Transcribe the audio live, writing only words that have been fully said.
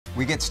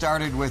We get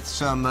started with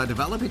some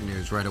developing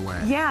news right away.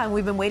 Yeah, and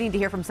we've been waiting to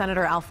hear from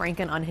Senator Al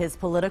Franken on his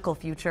political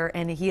future,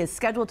 and he is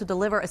scheduled to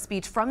deliver a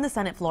speech from the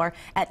Senate floor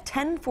at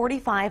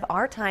 10:45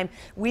 our time.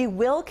 We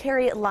will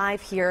carry it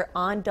live here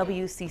on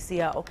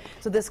WCCO.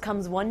 So this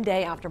comes one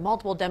day after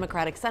multiple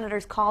Democratic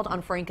senators called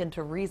on Franken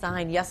to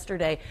resign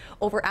yesterday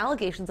over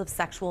allegations of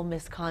sexual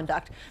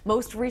misconduct.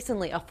 Most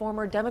recently, a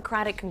former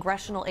Democratic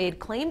congressional aide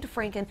claimed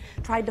Franken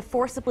tried to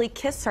forcibly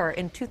kiss her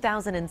in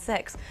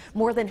 2006.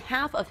 More than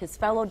half of his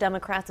fellow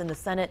Democrats in the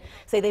Senate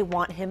say they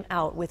want him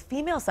out, with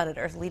female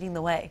senators leading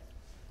the way.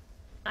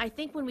 I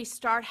think when we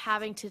start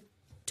having to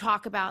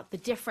talk about the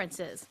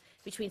differences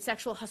between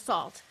sexual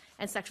assault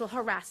and sexual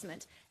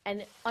harassment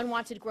and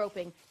unwanted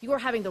groping, you are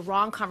having the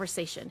wrong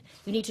conversation.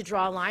 You need to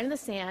draw a line in the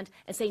sand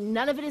and say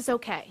none of it is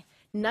okay,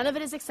 none of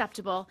it is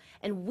acceptable,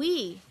 and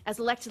we as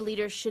elected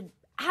leaders should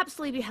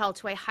absolutely be held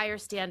to a higher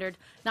standard,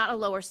 not a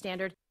lower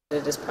standard.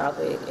 It is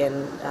probably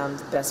in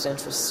the best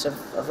interest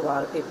of a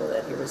lot of people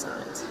that he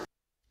resigns.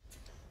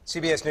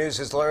 CBS News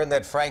has learned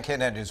that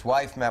Franken and his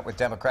wife met with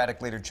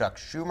Democratic leader Chuck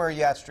Schumer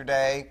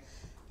yesterday,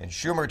 and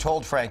Schumer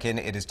told Franken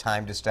it is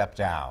time to step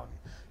down.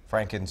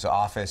 Franken's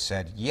office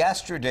said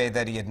yesterday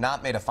that he had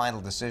not made a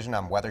final decision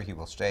on whether he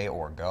will stay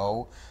or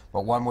go,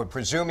 but one would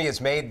presume he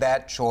has made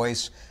that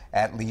choice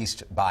at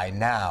least by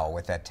now,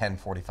 with that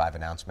 10:45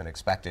 announcement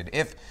expected.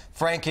 If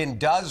Franken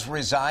does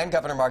resign,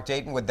 Governor Mark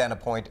Dayton would then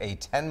appoint a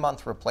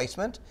 10-month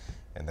replacement,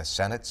 and the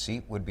Senate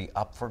seat would be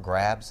up for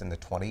grabs in the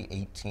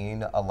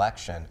 2018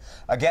 election.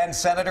 Again,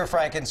 Senator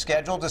Franken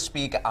scheduled to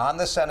speak on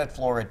the Senate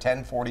floor at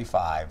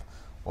 10:45.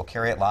 We'll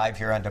carry it live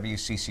here on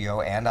WCCO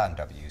and on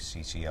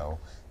WCCO.com.